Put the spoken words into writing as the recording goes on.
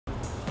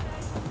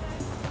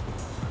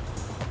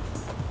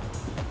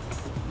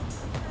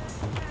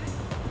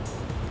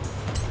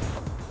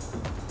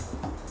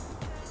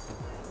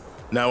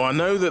Now, I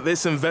know that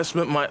this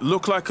investment might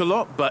look like a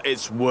lot, but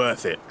it's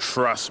worth it,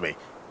 trust me.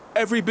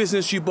 Every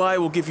business you buy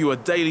will give you a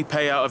daily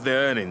payout of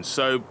their earnings,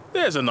 so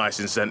there's a nice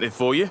incentive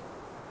for you.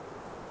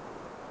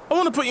 I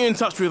want to put you in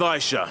touch with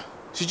ISHA.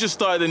 She just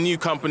started a new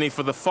company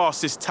for the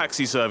fastest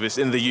taxi service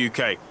in the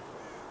UK.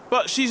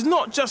 But she's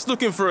not just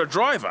looking for a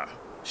driver,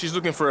 she's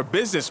looking for a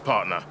business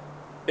partner.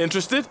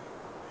 Interested?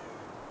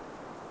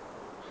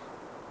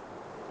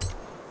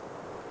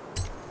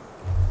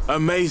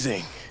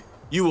 Amazing.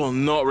 You will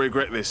not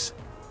regret this.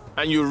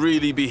 And you'll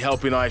really be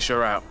helping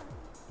ISHA out.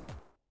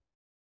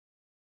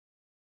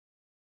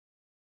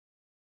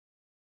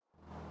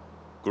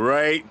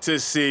 Great to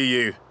see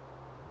you.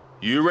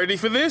 You ready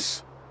for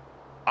this?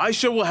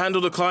 ISHA will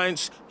handle the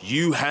clients,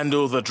 you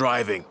handle the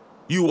driving.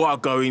 You are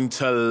going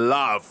to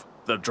love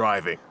the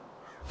driving.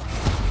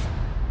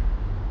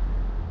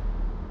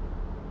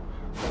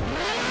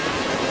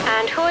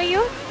 And who are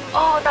you?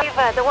 Oh,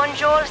 driver, the one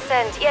Joel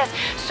sent. Yes,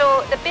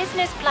 so the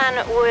business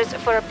plan was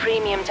for a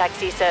premium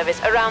taxi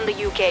service around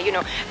the UK. You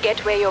know,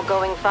 get where you're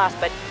going fast,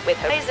 but with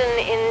Horizon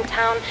in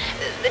town,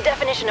 the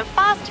definition of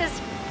fast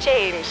has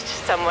changed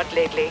somewhat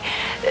lately.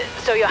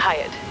 So you're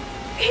hired.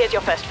 Here's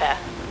your first fare.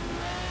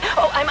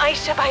 Oh, I'm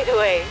Aisha, by the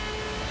way.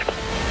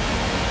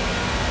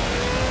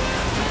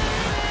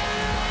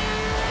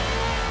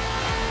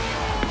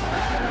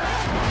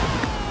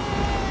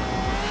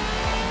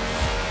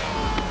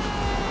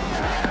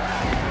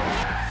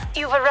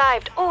 You've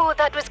arrived. Oh,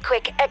 that was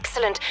quick.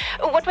 Excellent.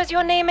 What was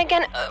your name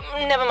again?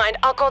 Never mind.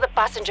 I'll call the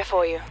passenger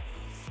for you.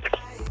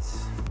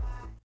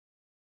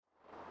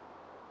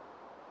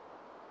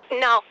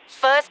 Now,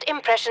 first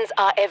impressions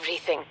are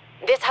everything.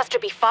 This has to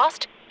be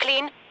fast,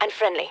 clean, and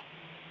friendly.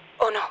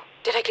 Oh no,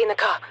 did I clean the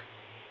car?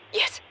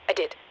 Yes, I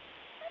did.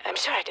 I'm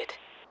sure I did.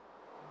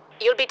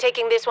 You'll be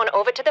taking this one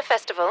over to the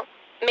festival.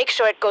 Make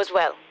sure it goes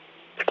well.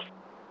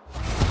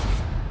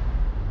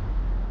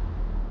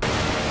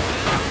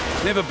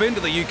 Never been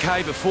to the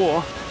UK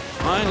before.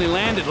 I only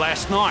landed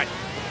last night.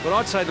 But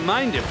I'd say the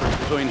main difference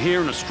between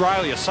here and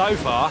Australia so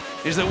far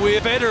is that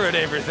we're better at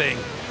everything.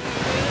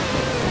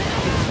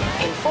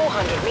 In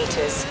 400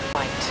 meters,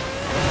 right.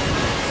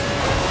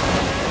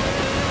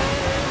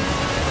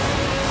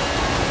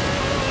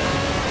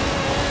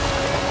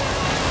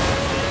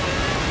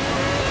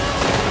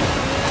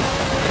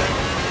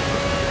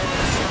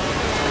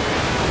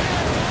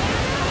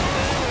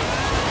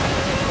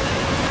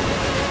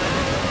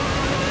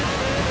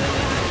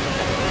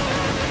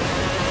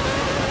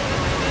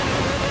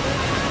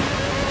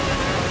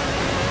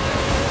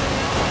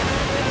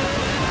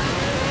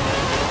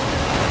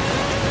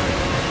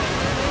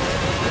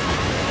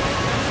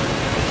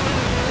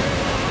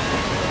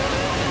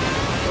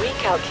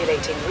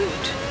 Calculating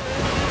route.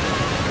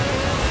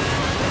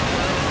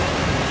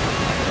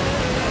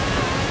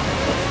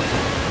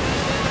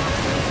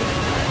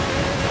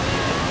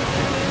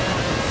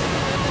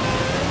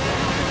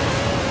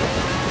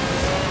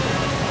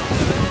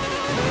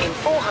 In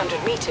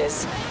 400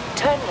 meters,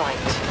 turn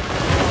right.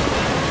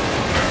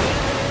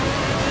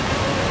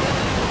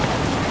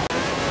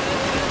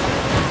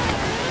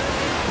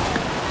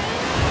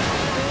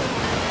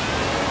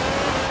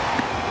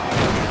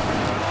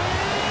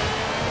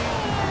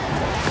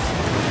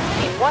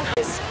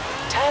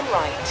 Turn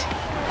right.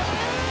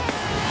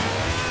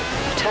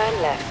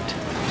 Turn left.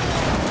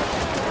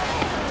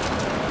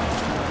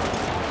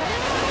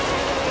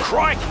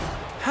 Crikey!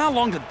 How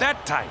long did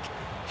that take?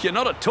 You're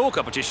not a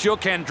talker, but you sure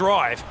can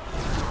drive.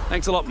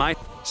 Thanks a lot, mate.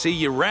 See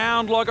you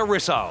round like a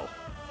rissole.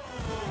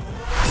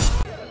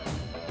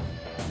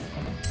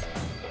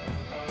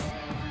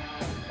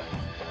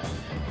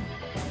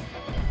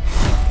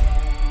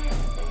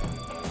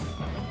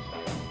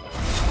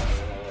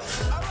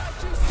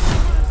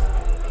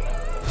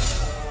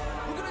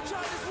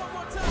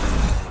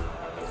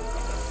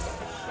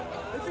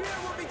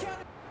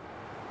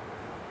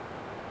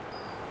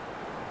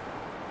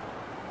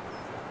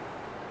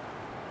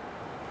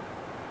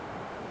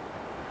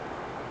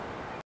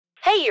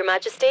 Hey, Your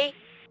Majesty.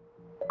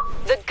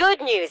 The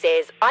good news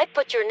is I've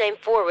put your name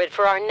forward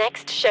for our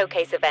next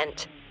showcase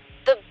event.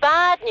 The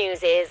bad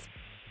news is,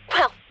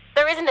 well,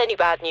 there isn't any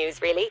bad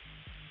news, really.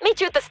 Meet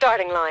you at the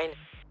starting line.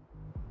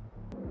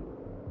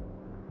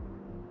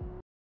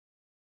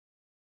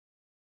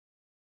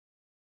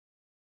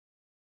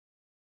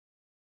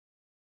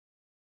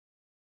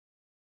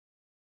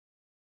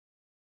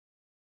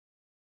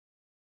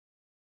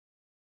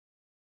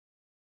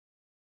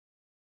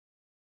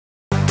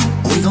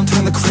 We gon'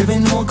 turn the crib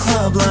into a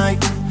club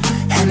like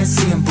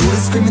Hennessy and Buddha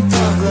screaming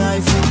thug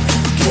life.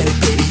 Get it,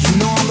 baby, you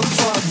know I'm the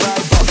plug,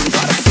 right? But we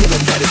got a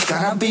feeling that it's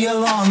gonna be a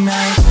long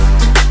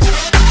night.